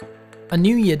A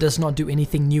new year does not do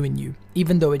anything new in you,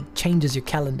 even though it changes your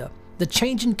calendar. The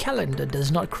change in calendar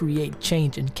does not create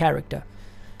change in character.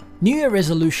 New Year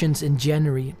resolutions in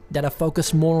January that are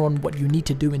focused more on what you need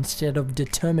to do instead of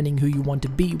determining who you want to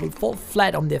be will fall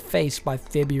flat on their face by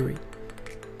February.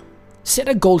 Set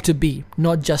a goal to be,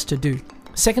 not just to do.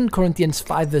 2 Corinthians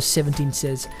 5 verse 17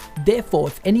 says, "Therefore,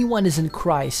 if anyone is in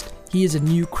Christ, he is a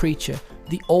new creature.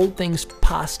 The old things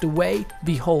passed away,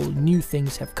 behold, new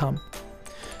things have come."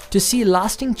 To see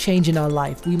lasting change in our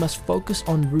life, we must focus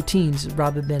on routines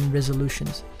rather than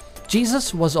resolutions.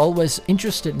 Jesus was always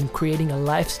interested in creating a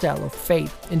lifestyle of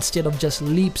faith instead of just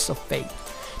leaps of faith.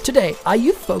 Today, are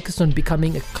you focused on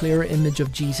becoming a clearer image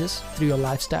of Jesus through your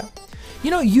lifestyle?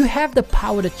 You have the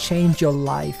power to change your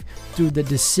life through the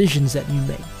decisions that you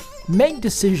make. Make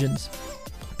decisions,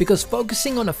 because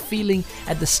focusing on a feeling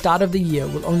at the start of the year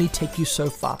will only take you so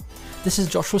far. This is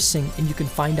Joshua Singh, and you can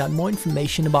find out more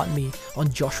information about me on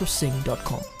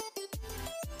joshuasingh.com.